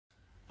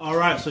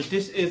Alright, so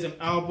this is an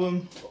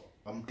album,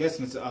 I'm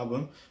guessing it's an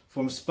album,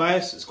 from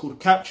Spice. It's called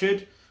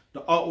Captured. The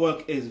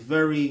artwork is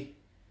very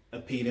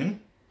appealing,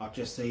 I'll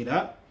just say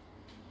that.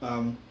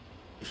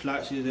 It's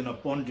like she's in a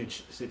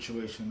bondage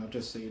situation, I'll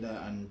just say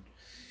that. And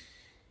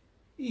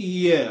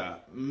yeah,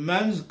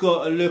 man's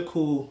got a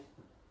little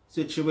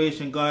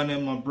situation going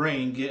in my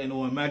brain, getting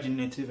all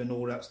imaginative and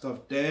all that stuff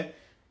there.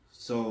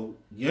 So,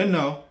 you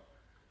know.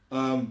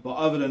 But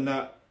other than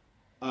that,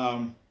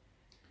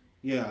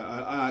 yeah,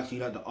 I actually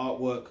like the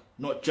artwork,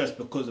 not just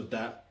because of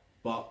that,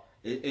 but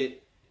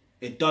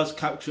it does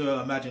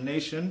capture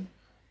imagination,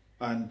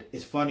 and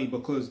it's funny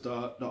because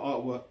the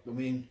artwork, I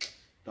mean,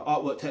 the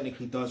artwork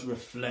technically does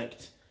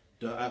reflect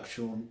the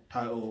actual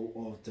title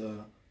of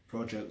the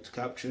project,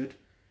 Captured.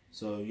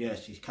 So yeah,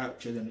 she's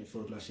captured and it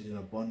feels like she's in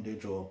a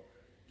bondage, or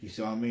you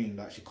see what I mean,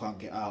 like she can't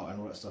get out and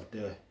all that stuff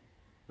there,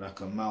 like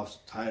her mouth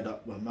tied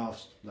up, her mouth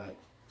like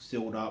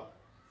sealed up,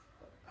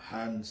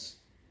 hands,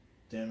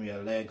 then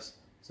her legs.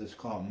 So she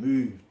can't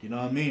move, do you know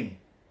what I mean?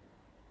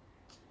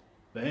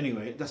 But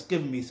anyway, that's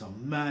giving me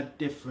some mad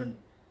different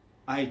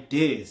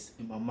ideas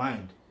in my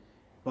mind.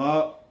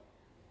 But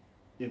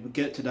if we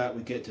get to that,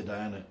 we get to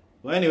that, innit?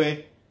 But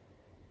anyway,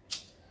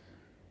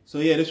 so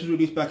yeah, this was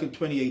released back in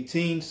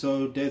 2018.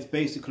 So there's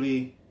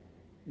basically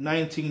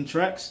 19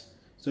 tracks.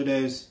 So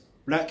there's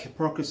Black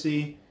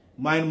Hypocrisy,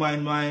 Mine,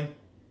 Mine, Mine,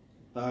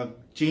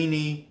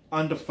 Genie,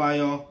 Under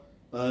Fire,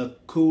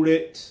 Cool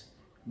It,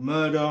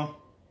 Murder,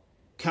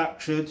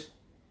 Captured,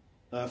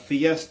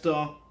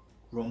 Fiesta,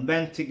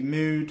 Romantic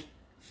Mood,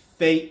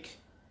 Fake,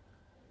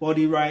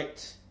 Body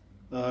Right,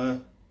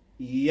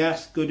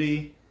 Yes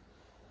Goody,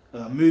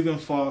 Moving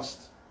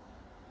Fast,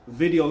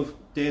 Video of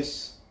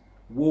This,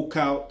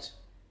 Walkout,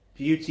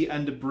 Beauty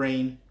and the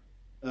Brain,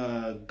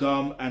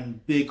 Gum,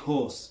 and Big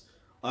Horse.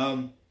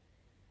 I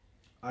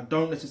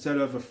don't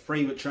necessarily have a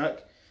favourite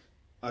track.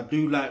 I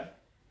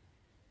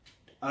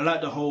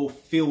like the whole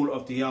feel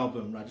of the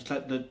album. I just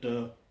like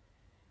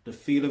the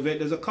feel of it.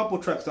 There's a couple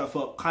tracks that I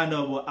felt kind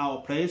of were out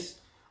of place.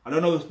 I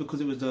don't know if it's because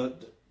it was the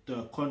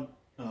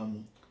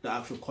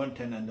actual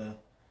content and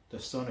the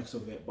sonics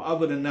of it. But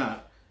other than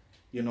that,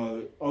 you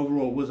know,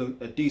 overall it was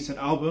a decent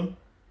album.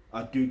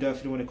 I do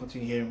definitely want to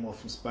continue hearing more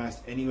from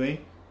Spice anyway.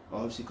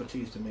 Obviously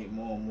continues to make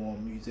more and more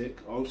music.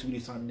 Obviously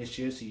released something this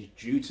year, so he's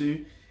due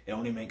to. It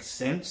only makes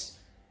sense.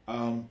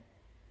 And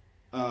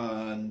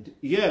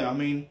yeah, I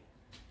mean,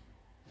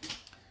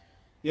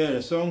 yeah,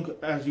 the song,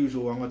 as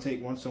usual, I'm going to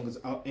take one song that's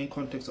out in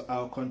context or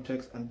out of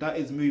context, and that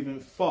is Moving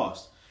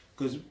Fast.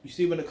 Because you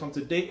see, when it comes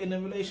to dating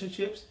and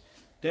relationships,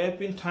 there have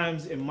been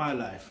times in my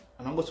life,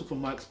 and I'm going to talk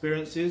from my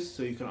experiences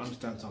so you can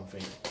understand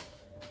something.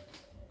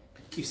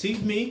 You see,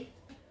 me,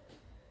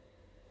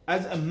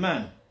 as a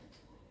man,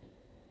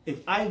 if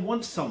I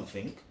want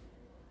something,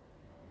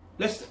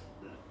 let's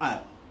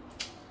not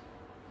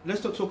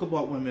talk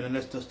about women, and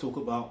let's just talk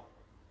about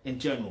in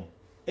general.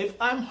 If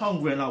I'm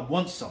hungry and I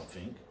want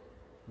something,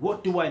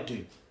 what do?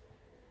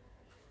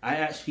 I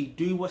actually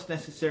do what's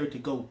necessary to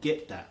go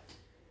get that.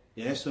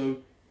 Yeah, so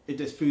if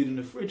there's food in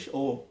the fridge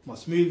or my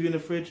smoothie in the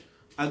fridge,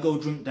 I go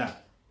drink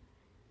that.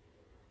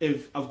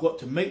 If I've got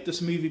to make the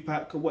smoothie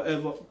pack or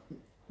whatever,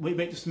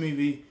 make the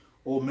smoothie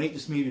or make the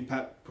smoothie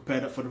pack,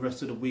 prepare that for the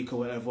rest of the week or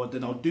whatever,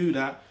 then I'll do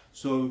that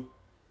so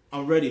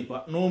I'm ready.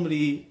 But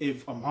normally,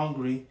 if I'm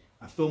hungry,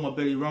 I feel my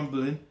belly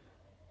rumbling,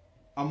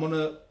 I'm going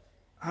to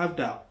have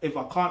that. If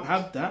I can't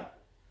have that,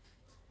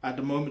 at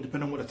the moment,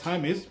 depending on what the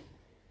time is,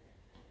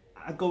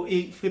 I go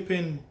eat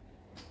flipping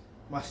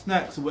my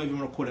snacks or whatever you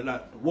want to call it,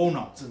 like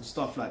walnuts and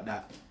stuff like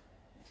that.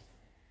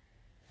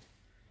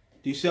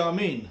 Do you see what I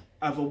mean?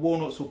 Either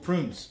walnuts or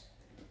prunes.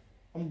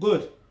 I'm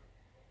good.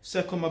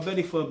 Sick on my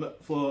belly for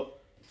a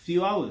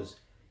few hours.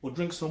 Or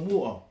drink some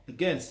water.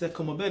 Again, sick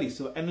on my belly.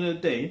 So at the end of the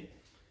day,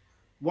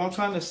 what I'm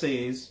trying to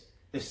say is,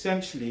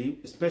 essentially,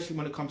 especially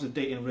when it comes to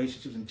dating and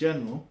relationships in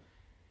general,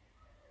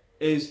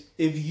 is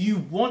if you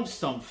want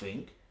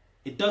something,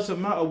 it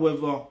doesn't matter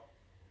whether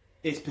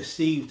it's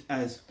perceived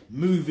as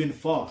moving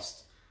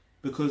fast.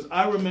 Because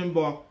I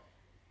remember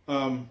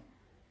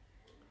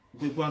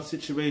with one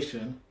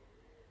situation,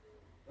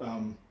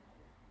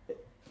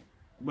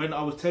 when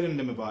I was telling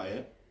them about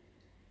it,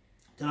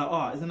 they're like,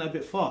 oh, isn't that a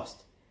bit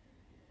fast?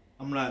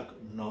 I'm like,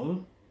 no.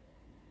 Do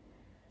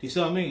you see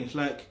what I mean? It's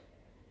like,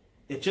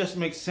 it just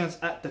makes sense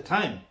at the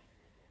time.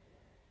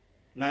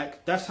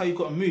 Like, that's how you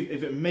got to move.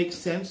 If it makes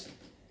sense,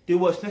 do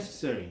what's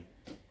necessary.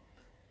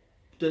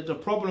 The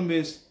problem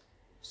is,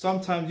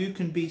 sometimes you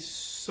can be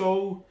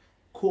so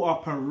caught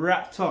up and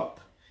wrapped up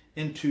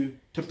into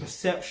the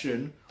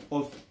perception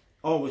of,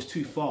 oh, it's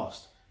too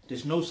fast.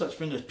 There's no such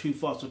thing as too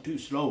fast or too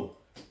slow.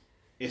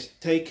 It's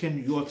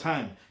taking your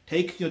time.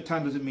 Taking your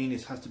time doesn't mean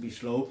it has to be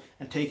slow,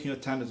 and taking your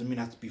time doesn't mean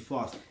it has to be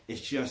fast.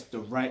 It's just the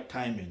right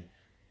timing.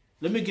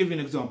 Let me give you an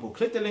example.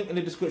 Click the link in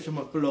the description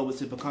box below which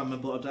says become a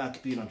member of the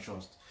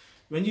Thealkebulantrust.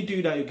 When you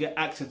do that, you get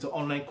access to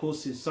online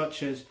courses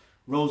such as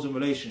Roles and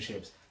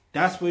Relationships.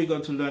 That's where you're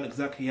going to learn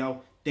exactly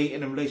how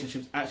dating and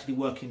relationships actually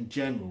work in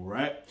general,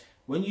 right?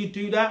 When you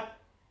do that,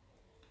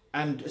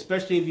 and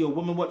especially if you're a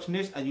woman watching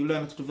this and you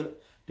learn how to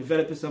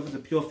develop yourself as a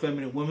pure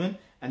feminine woman,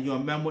 and you're a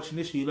man watching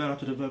this, you learn how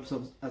to develop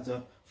yourself as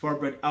a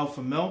thoroughbred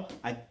alpha male,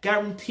 I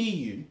guarantee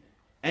you,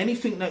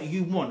 anything that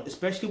you want,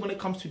 especially when it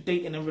comes to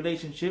dating and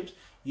relationships,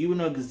 you will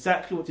know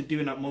exactly what to do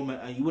in that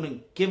moment, and you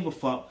wouldn't give a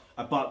fuck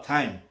about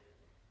time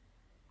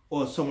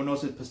or someone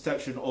else's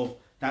perception of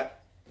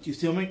that. Do you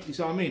see what I mean? You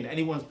see what I mean?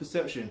 Anyone's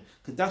perception,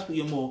 because that's what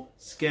you're more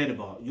scared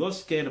about. You're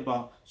scared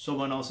about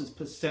someone else's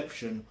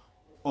perception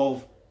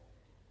of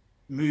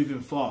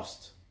moving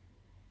fast.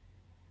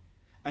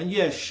 And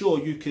yeah, sure,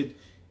 you could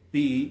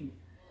be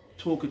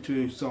talking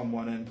to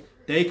someone and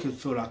they could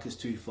feel like it's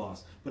too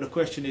fast. But the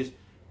question is,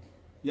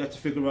 you have to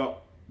figure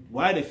out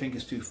why they think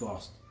it's too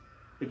fast.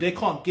 If they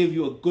can't give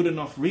you a good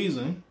enough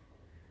reason,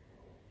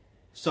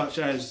 such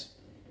as,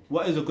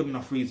 what is a good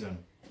enough reason?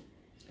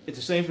 It's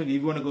the same thing. If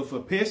you want to go for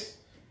a piss,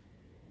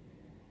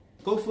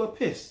 go for a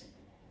piss.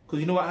 Because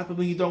you know what happens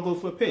when you don't go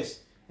for a piss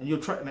and you're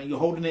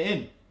holding it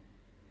in.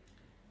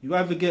 You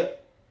either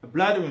get a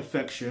bladder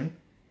infection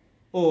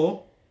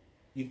or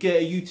you get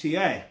a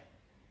UTI,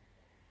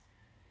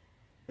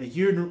 a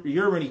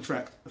urinary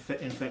tract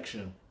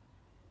infection.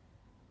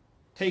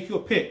 Take your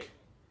pick.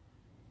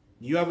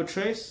 You have a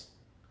trace?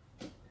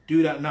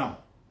 Do that now.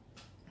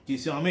 Do you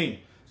see what I mean?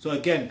 So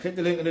again, click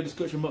the link in the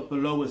description box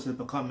below where it says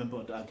become a member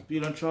of the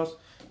Thealkebulantrust.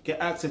 Get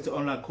access to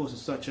online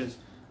courses such as,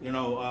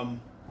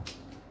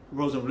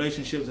 roles and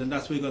relationships, and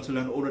that's where you're going to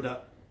learn all of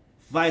that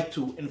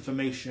vital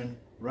information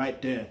right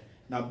there.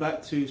 Now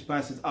back to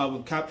Spice's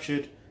album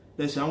Captured.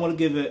 Listen, I want to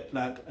give it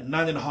like a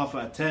 9.5 out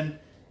of 10.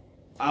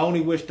 I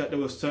only wish that there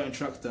were certain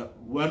tracks that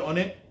weren't on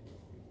it.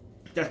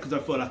 That's because I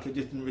felt like it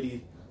just didn't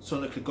really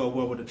sonically go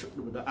well with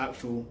the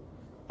actual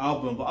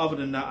album. But other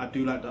than that, I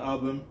do like the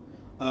album.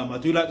 I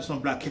do like the song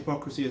Black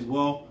Hypocrisy as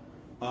well.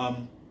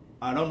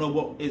 I don't know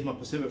what is my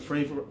specific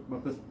favorite.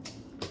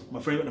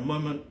 My favorite at the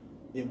moment,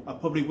 I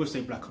probably would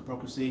say Black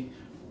Hypocrisy.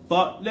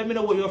 But let me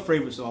know what your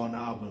favorites are on the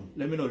album.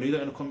 Let me know. Leave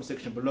that in the comment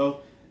section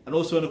below. And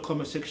also in the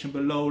comment section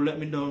below, let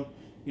me know,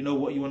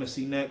 what you want to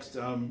see next.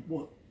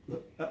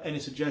 Any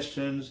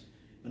suggestions,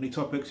 any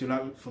topics you'd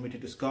like for me to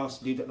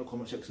discuss, leave that in the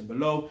comment section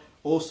below.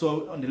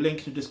 Also, on the link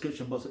in the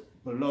description box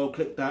below,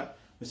 click that.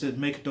 It says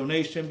make a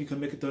donation. You can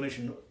make a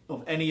donation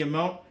of any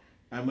amount.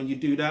 And when you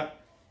do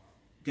that,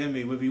 get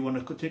me, whether you want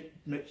to continue,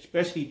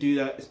 especially do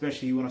that,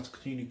 especially you want us to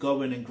continue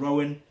going and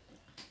growing.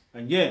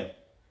 And yeah,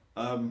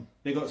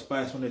 they got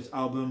Spice on this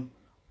album.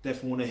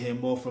 Definitely want to hear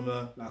more from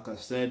her. Like I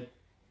said,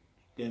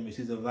 get me,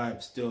 she's a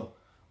vibe still.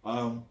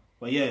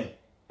 But yeah,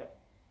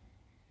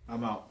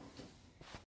 I'm out.